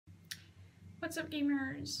What's up,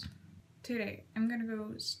 gamers? Today I'm gonna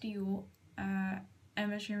go steal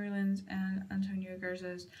Emma Chamberlain's and Antonio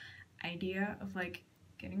Garza's idea of like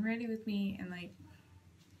getting ready with me and like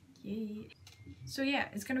yay. So yeah,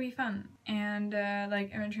 it's gonna be fun. And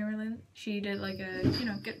like Emma Chamberlain, she did like a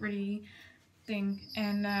get ready thing,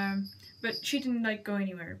 and but she didn't like go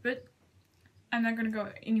anywhere. But I'm not gonna go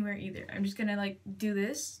anywhere either. I'm just gonna like do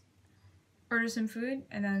this, order some food,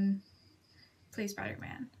 and then play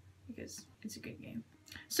Spider-Man because it's a good game.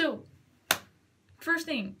 So first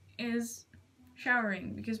thing is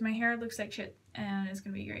showering because my hair looks like shit and it's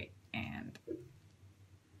gonna be great. And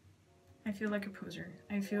I feel like a poser.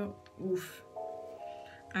 I feel oof.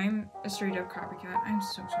 I'm a straight up copycat. I'm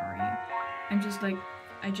so sorry. I'm just like,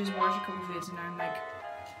 I just watched a couple vids and I'm like,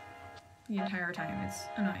 the entire time it's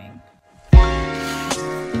annoying.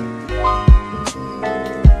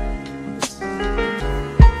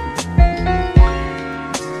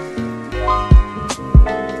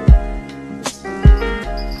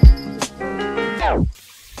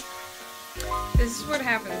 This is what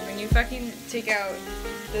happens when you fucking take out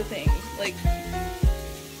the thing. Like,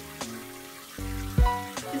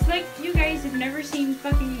 it's like you guys have never seen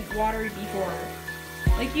fucking water before.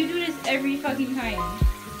 Like, you do this every fucking time.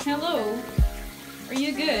 Hello? Are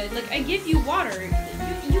you good? Like, I give you water.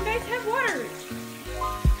 You guys have water.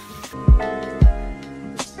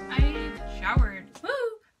 I showered.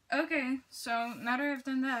 Woo! Okay, so now that I've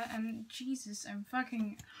done that, and Jesus, I'm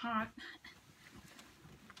fucking hot.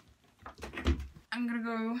 I'm gonna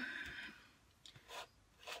go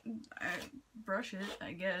brush it,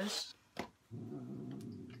 I guess.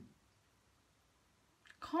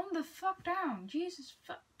 Calm the fuck down. Jesus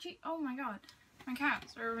fuck. Oh my god. My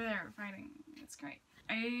cats are over there fighting. It's great.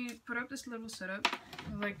 I put up this little setup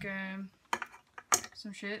with like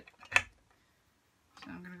some shit. So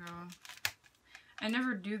I'm gonna go. I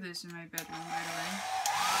never do this in my bedroom, by the way.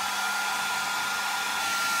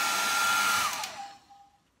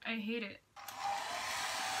 I hate it.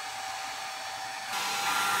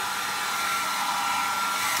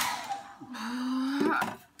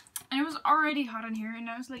 And it was already hot in here, and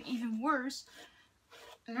now it's like even worse.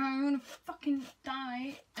 Now I'm gonna fucking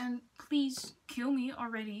die, and please kill me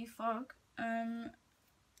already. Fuck. I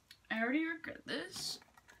already regret this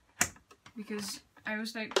because I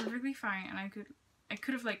was like perfectly fine, and I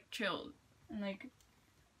could have like chilled and like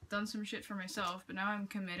done some shit for myself, but now I'm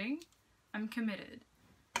committing. I'm committed.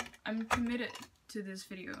 I'm committed to this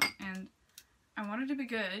video, and I want it to be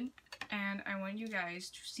good, and I want you guys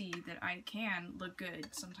to see that I can look good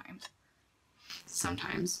sometimes.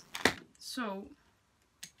 Sometimes. So,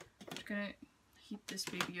 I'm just gonna heat this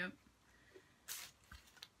baby up.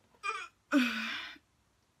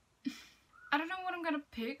 I don't know what I'm gonna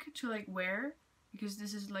pick to like wear, because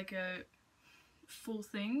this is like a full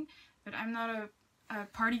thing, but I'm not a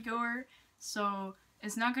party goer, so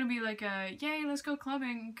it's not gonna be like a yay let's go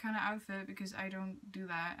clubbing kind of outfit, because I don't do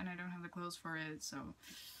that and I don't have the clothes for it. So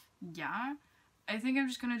yeah, I think I'm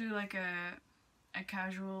just gonna do like a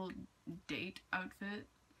casual date outfit,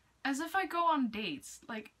 as if I go on dates.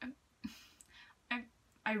 Like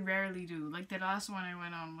I rarely do. Like the last one I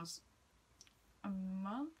went on was a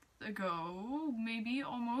month ago, maybe,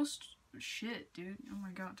 almost. Shit, dude. Oh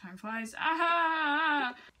my god, time flies.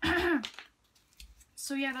 Ah!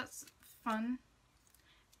 So yeah, that's fun.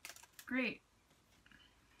 Great.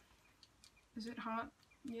 Is it hot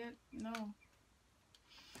yet? No.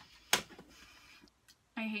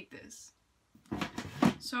 I hate this.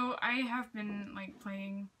 So I have been like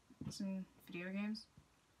playing some video games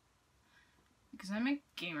because I'm a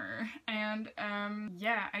gamer, and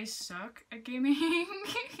yeah, I suck at gaming.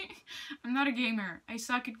 I'm not a gamer. I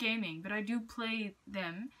suck at gaming, but I do play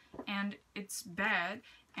them, and it's bad.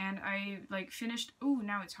 And I like finished. Oh,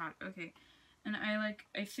 now it's hot. Okay. And I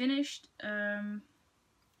finished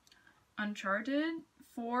Uncharted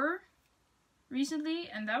 4 recently,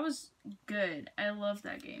 and that was good. I love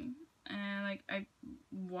that game. And like I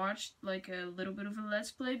watched like a little bit of a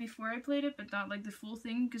let's play before I played it, but not like the full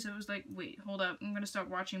thing, because I was like, wait, hold up, I'm gonna stop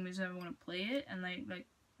watching because I want to play it and like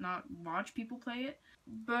not watch people play it.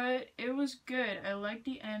 But it was good. I liked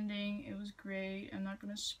the ending. It was great. I'm not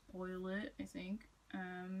gonna spoil it, I think.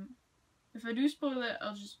 If I do spoil it,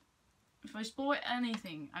 if I spoil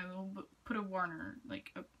anything, I will put a warner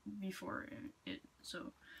like up before it.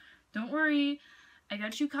 So don't worry, I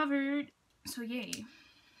got you covered. So yay,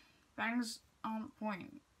 bangs on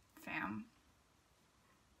point, fam.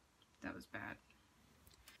 That was bad.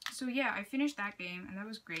 So yeah, I finished that game and that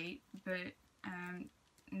was great. But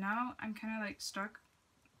now I'm kind of like stuck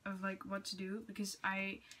of like what to do, because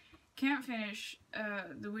I can't finish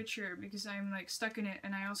The Witcher because I'm like stuck in it,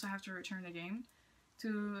 and I also have to return the game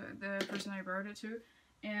to the person I borrowed it to,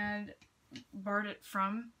 and borrowed it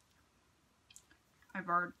from. I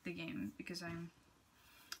borrowed the game because I'm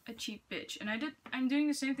a cheap bitch, and I'm doing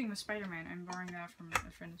the same thing with Spider-Man. I'm borrowing that from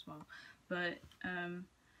a friend as well. But I'm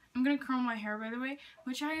gonna curl my hair, by the way,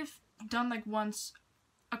 which I have done like once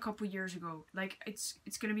a couple years ago. Like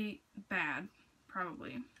it's gonna be bad,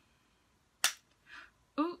 probably.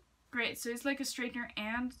 Oh, great. So it's like a straightener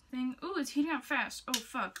and thing. Oh, it's heating up fast. Oh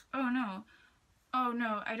fuck. Oh no. Oh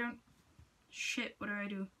no. I don't. Shit. What do I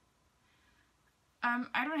do?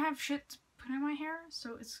 I don't have shit to put in my hair,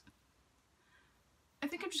 so it's. I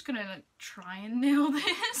think I'm just gonna like try and nail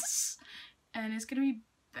this, and it's gonna be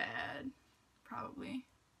bad, probably.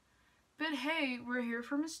 But hey, we're here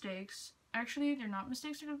for mistakes. Actually, they're not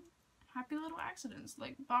mistakes, they're happy little accidents,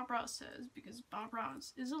 like Bob Ross says, because Bob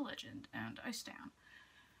Ross is a legend, and I stan.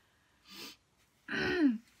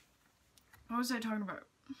 What was I talking about?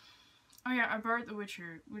 Oh yeah, I borrowed The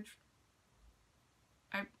Witcher, which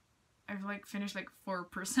I've like finished like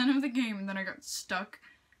 4% of the game, and then I got stuck.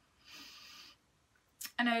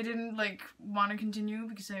 And I didn't like want to continue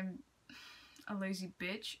because I'm a lazy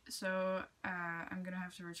bitch, so I'm gonna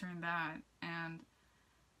have to return that. And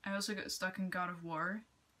I also got stuck in God of War.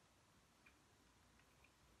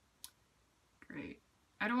 Great.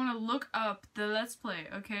 I don't want to look up the Let's Play,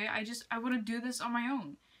 okay? I want to do this on my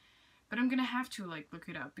own. But I'm gonna have to like look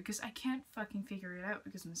it up because I can't fucking figure it out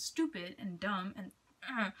because I'm stupid and dumb and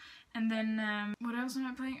then what else am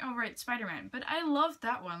I playing? Oh right, Spider-Man. But I love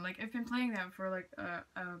that one. Like I've been playing that for like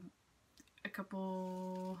a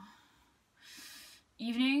couple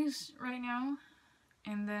evenings right now,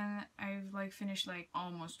 and then I've like finished like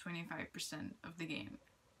almost 25% of the game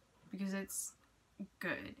because it's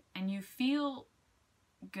good and you feel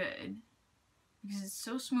good because it's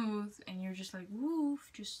so smooth and you're just like woof,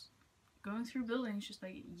 just going through buildings, just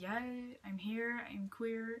like yeah, I'm here, I'm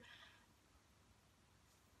queer.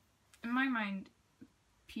 In my mind,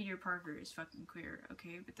 Peter Parker is fucking queer,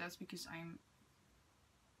 okay? But that's because I'm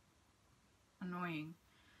annoying.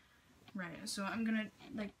 Right, so I'm gonna,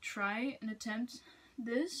 like, try and attempt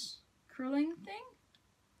this curling thing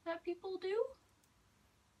that people do.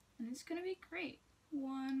 And it's gonna be great.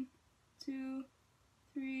 1, 2,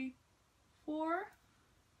 3, 4.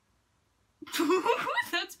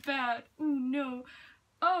 That's bad. Ooh, no.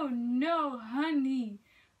 Oh, no, honey.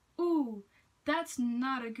 Ooh. That's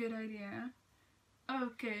not a good idea.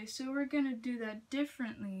 Okay, so we're gonna do that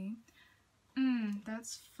differently.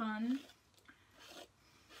 That's fun.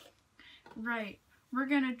 Right, we're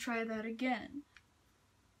gonna try that again.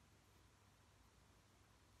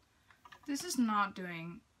 This is not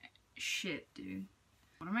doing shit, dude.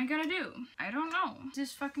 What am I gonna do? I don't know.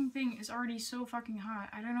 This fucking thing is already so fucking hot.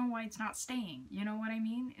 I don't know why it's not staying. You know what I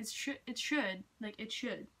mean? It should. Like, it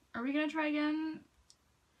should. Are we gonna try again?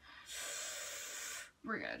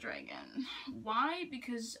 We're gonna try again. Why?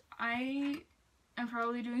 Because I am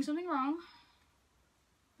probably doing something wrong.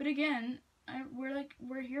 But again,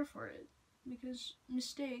 we're here for it. Because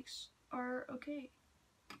mistakes are okay.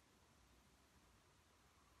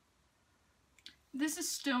 This is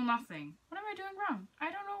still nothing. What am I doing wrong? I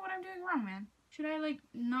don't know what I'm doing wrong, man. Should I like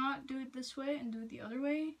not do it this way and do it the other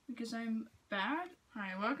way? Because I'm bad?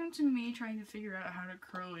 Hi, welcome to me trying to figure out how to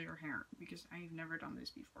curl your hair. Because I've never done this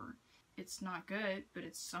before. It's not good, but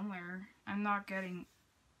it's somewhere. I'm not getting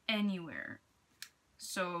anywhere.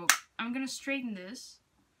 So I'm gonna straighten this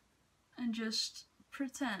and just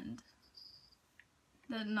pretend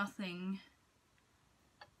that nothing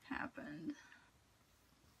happened.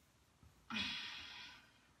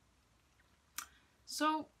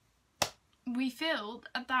 So we failed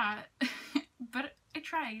at that, but I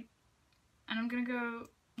tried. And I'm gonna go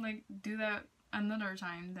like do that another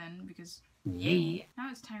time then because yay! Now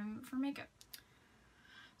it's time for makeup.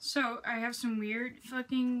 So I have some weird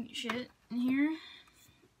fucking shit in here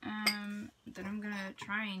that I'm gonna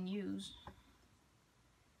try and use.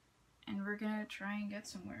 And we're gonna try and get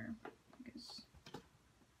somewhere because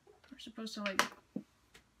we're supposed to like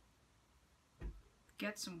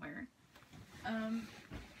get somewhere.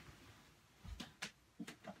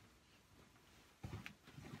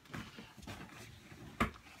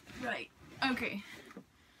 Right. Okay.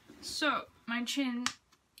 So my chin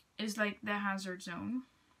is like the hazard zone.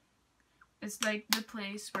 It's like the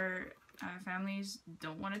place where families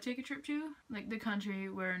don't want to take a trip to, like the country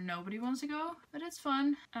where nobody wants to go, but it's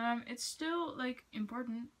fun. It's still like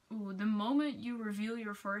important. Ooh, the moment you reveal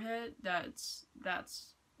your forehead, that's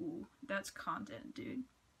content, dude.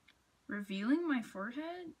 Revealing my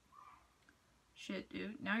forehead? Shit,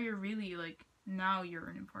 dude. Now you're really like now you're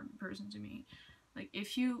an important person to me. Like,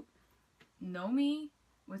 if you know me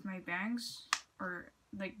with my bangs, or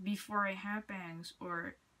like before I have bangs,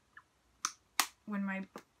 or when my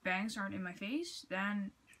bangs aren't in my face,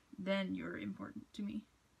 then you're important to me.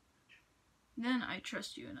 Then I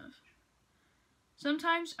trust you enough.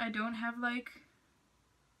 Sometimes I don't have like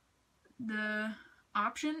the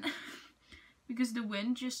option because the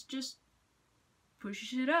wind just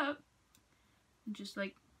pushes it up and just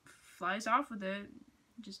like flies off with it.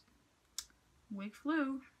 Just wig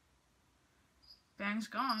flew, bangs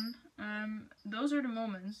gone. Those are the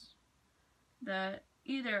moments that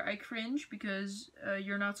either I cringe because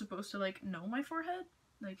you're not supposed to like know my forehead,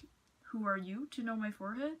 like who are you to know my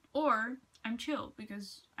forehead, or I'm chill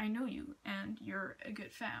because I know you and you're a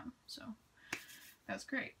good fam. So that's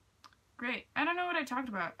great. Great. I don't know what I talked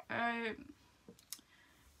about.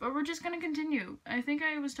 But we're just gonna continue. I think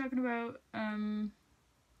I was talking about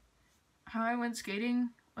how I went skating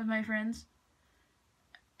with my friends,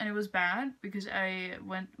 and it was bad because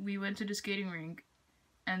we went to the skating rink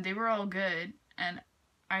and they were all good and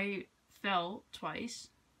I fell twice.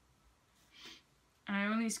 And I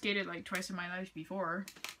only skated like twice in my life before.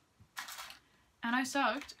 And I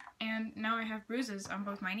sucked, and now I have bruises on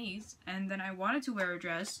both my knees. And then I wanted to wear a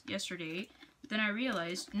dress yesterday, but then I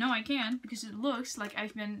realized, no, I can't, because it looks like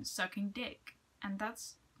I've been sucking dick. And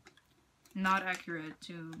that's not accurate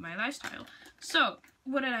to my lifestyle. So,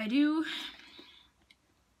 what did I do?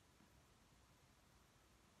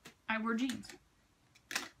 I wore jeans.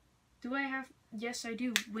 Do I have... Yes, I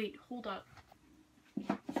do. Wait, hold up.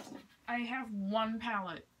 I have one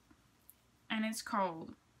palette, and it's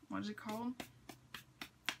called... What is it called?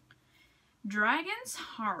 Dragon's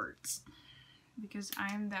Heart, because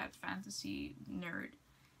I'm that fantasy nerd.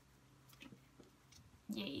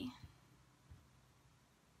 Yay.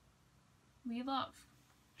 We love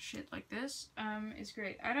shit like this. It's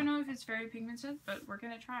great. I don't know if it's very pigmented, but we're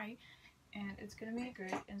gonna try, and it's gonna be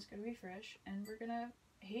great, and it's gonna be fresh, and we're gonna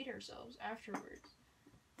hate ourselves afterwards.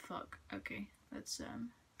 Fuck. Okay, let's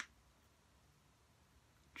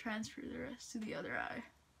transfer the rest to the other eye.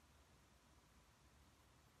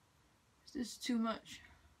 This is too much,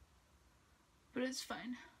 but it's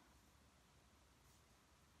fine.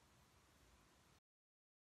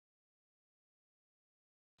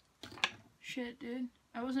 Shit, dude.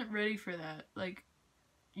 I wasn't ready for that. Like,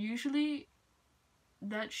 usually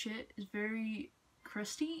that shit is very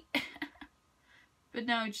crusty, but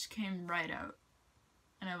now it just came right out,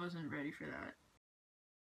 and I wasn't ready for that.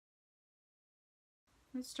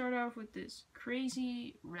 Let's start off with this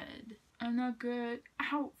crazy red. I'm not good.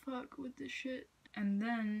 Ow, fuck with this shit. And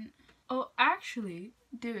then, oh, actually,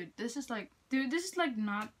 dude, this is like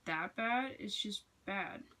not that bad. It's just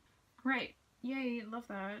bad. Great. Yay, love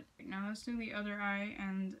that. Now let's do the other eye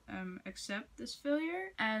and accept this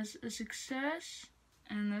failure as a success.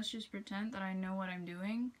 And let's just pretend that I know what I'm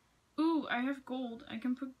doing. Ooh, I have gold. I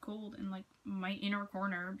can put gold in like my inner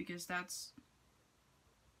corner because that's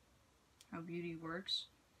how beauty works.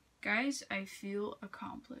 Guys, I feel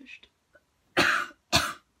accomplished.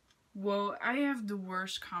 Whoa, I have the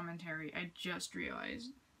worst commentary. I just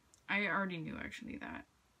realized. I already knew actually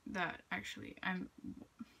that actually I'm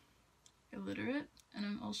illiterate and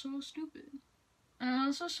I'm also stupid. And I'm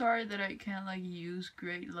also sorry that I can't like use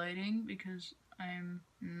great lighting because I'm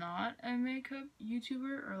not a makeup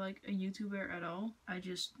YouTuber or like a YouTuber at all. I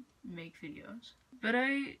just make videos. But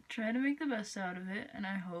I try to make the best out of it, and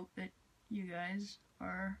I hope that you guys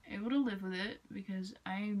are able to live with it, because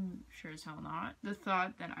I'm sure as hell not. The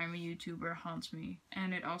thought that I'm a YouTuber haunts me,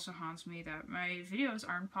 and it also haunts me that my videos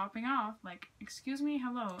aren't popping off. Like, excuse me,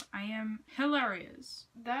 hello, I am hilarious.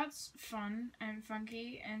 That's fun and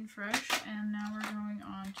funky and fresh, and now we're going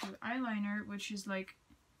on to eyeliner, which is like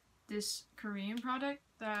this Korean product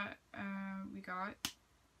that we got,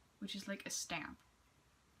 which is like a stamp,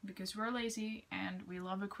 because we're lazy and we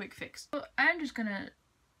love a quick fix. So I'm just gonna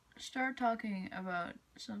start talking about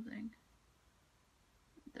something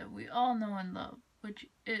that we all know and love, which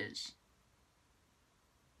is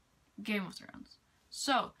Game of Thrones.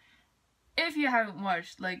 So, if you haven't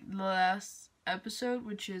watched like the last episode,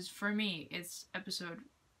 which is, for me, it's episode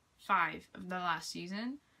 5 of the last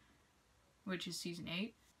season, which is season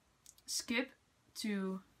 8, skip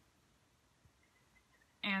to,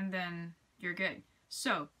 and then you're good.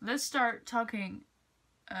 So, let's start talking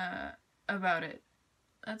about it.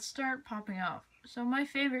 Let's start popping off. So my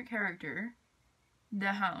favorite character,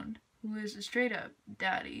 the Hound, who is a straight up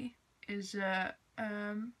daddy, is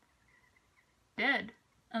dead.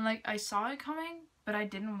 And like, I saw it coming, but I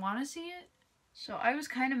didn't want to see it, so I was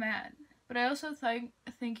kind of mad. But I also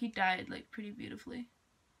think he died like pretty beautifully.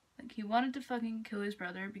 Like, he wanted to fucking kill his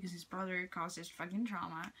brother because his brother caused his fucking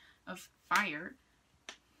trauma of fire,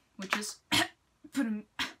 which is put him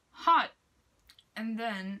hot. And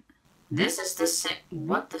then this is the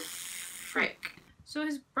what the frick? So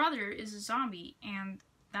his brother is a zombie, and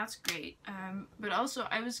that's great. But also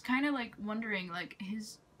I was kind of like wondering, like,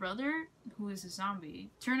 his brother, who is a zombie,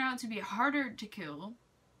 turned out to be harder to kill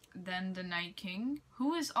than the Night King,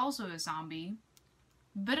 who is also a zombie,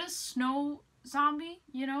 but a snow zombie,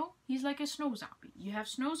 you know? He's like a snow zombie. You have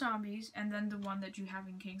snow zombies, and then the one that you have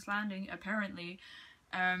in King's Landing, apparently,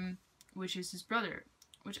 which is his brother.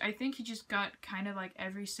 Which I think he just got kind of like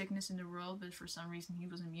every sickness in the world, but for some reason he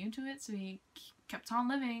was immune to it, so he kept on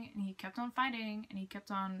living, and he kept on fighting, and he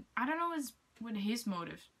kept on... I don't know what his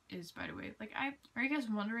motive is, by the way. Like, are you guys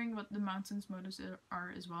wondering what the Mountain's motives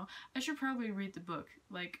are as well? I should probably read the book.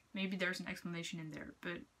 Like, maybe there's an explanation in there,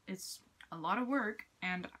 but it's a lot of work,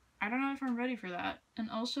 and I don't know if I'm ready for that.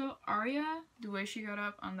 And also, Arya, the way she got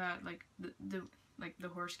up on that, like, the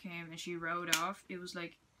horse came and she rode off, it was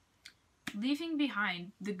like leaving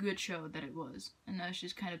behind the good show that it was, and that's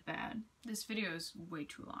just kind of bad. This video is way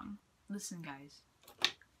too long. Listen, guys.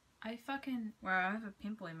 Wow, I have a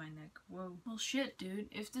pimple in my neck. Whoa. Well, shit, dude.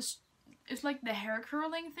 If like the hair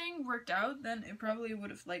curling thing worked out, then it probably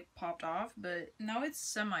would have like popped off, but now it's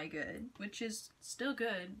semi-good, which is still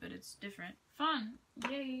good, but it's different. Fun.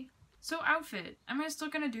 Yay. So outfit. Am I still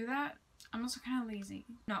gonna do that? I'm also kind of lazy.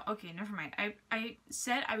 No, okay, never mind. I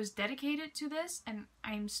said I was dedicated to this, and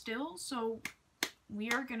I'm still, so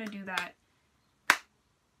we are gonna do that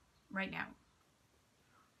right now.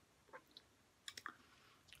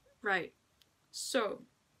 Right. So,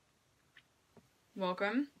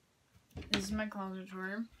 welcome. This is my closet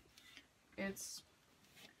tour. It's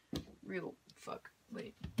real. Fuck.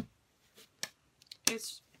 Wait.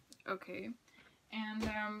 It's okay. And,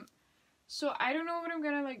 so I don't know what I'm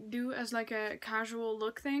gonna like do as like a casual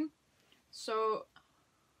look thing. So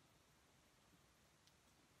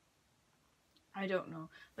I don't know.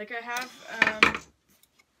 Like, I have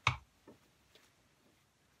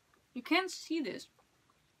you can't see this,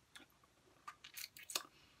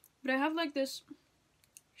 but I have like this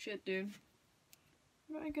shit, dude.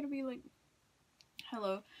 Am I gonna be like,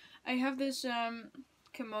 hello? I have this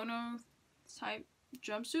kimono type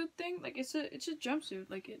jumpsuit thing. Like, it's a jumpsuit.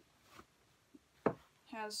 Like, it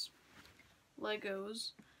has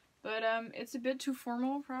Legos, but it's a bit too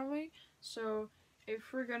formal probably, so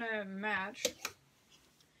if we're gonna match,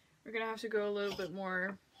 we're gonna have to go a little bit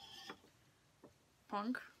more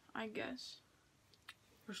punk, I guess.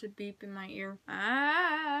 There's a beep in my ear.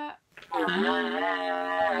 Ah!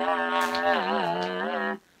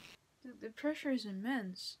 The pressure is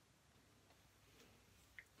immense.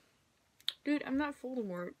 Dude, I'm not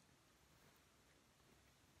Voldemort.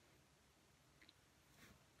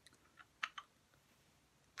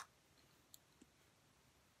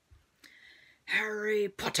 Harry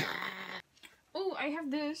Potter. Oh, I have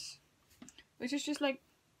this, which is just like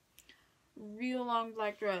real long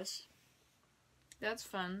black dress. That's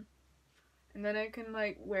fun. And then I can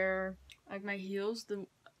like wear like my heels, the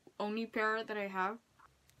only pair that I have.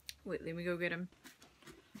 Wait, let me go get them.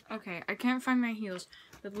 Okay, I can't find my heels,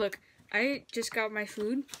 but look, I just got my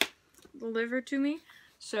food delivered to me,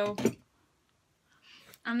 so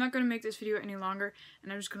I'm not gonna make this video any longer,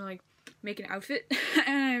 and I'm just gonna like make an outfit.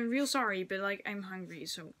 And I'm real sorry, but like, I'm hungry,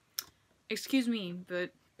 so excuse me,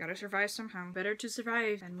 but gotta survive somehow. Better to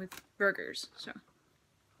survive than with burgers, so.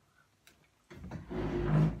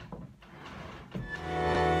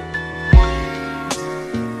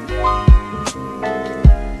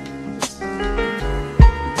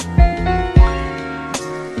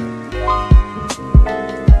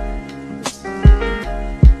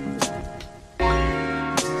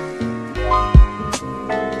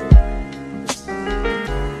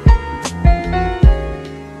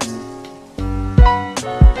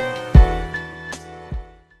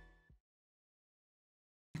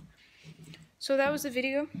 So that was the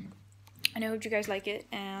video, and I hope you guys like it,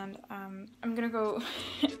 and I'm gonna go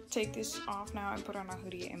take this off now and put on a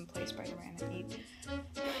hoodie and play Spider-Man and eat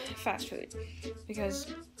fast food, because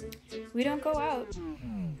we don't go out.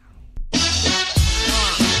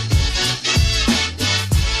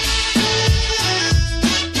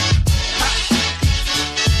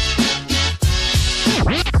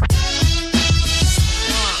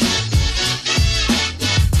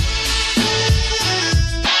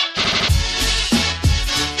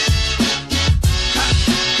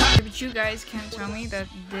 You guys can't tell me that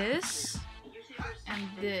this and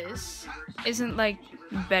this isn't like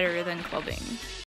better than clubbing.